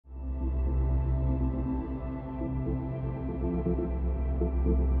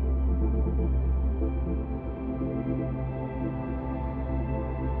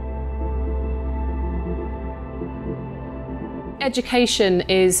Education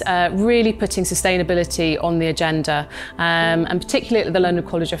is really putting sustainability on the agenda, and particularly at the London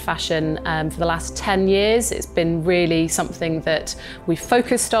College of Fashion for the last 10 years. It's been really something that we've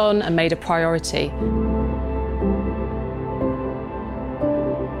focused on and made a priority.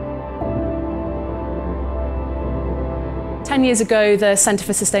 10 years ago, the Centre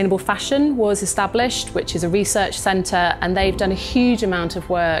for Sustainable Fashion was established, which is a research centre, and they've done a huge amount of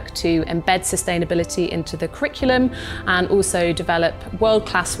work to embed sustainability into the curriculum and also develop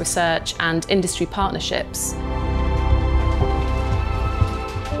world-class research and industry partnerships.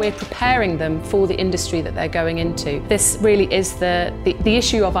 We're preparing them for the industry that they're going into. This really is the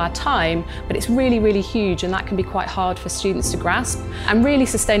issue of our time, but it's really, really huge, and that can be quite hard for students to grasp. And really,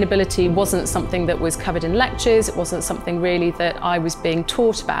 sustainability wasn't something that was covered in lectures, it wasn't something really that I was being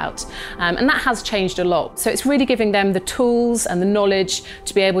taught about, and that has changed a lot. So it's really giving them the tools and the knowledge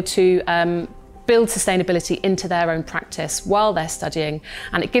to be able to build sustainability into their own practice while they're studying,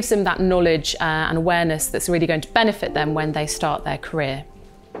 and it gives them that knowledge and awareness that's really going to benefit them when they start their career.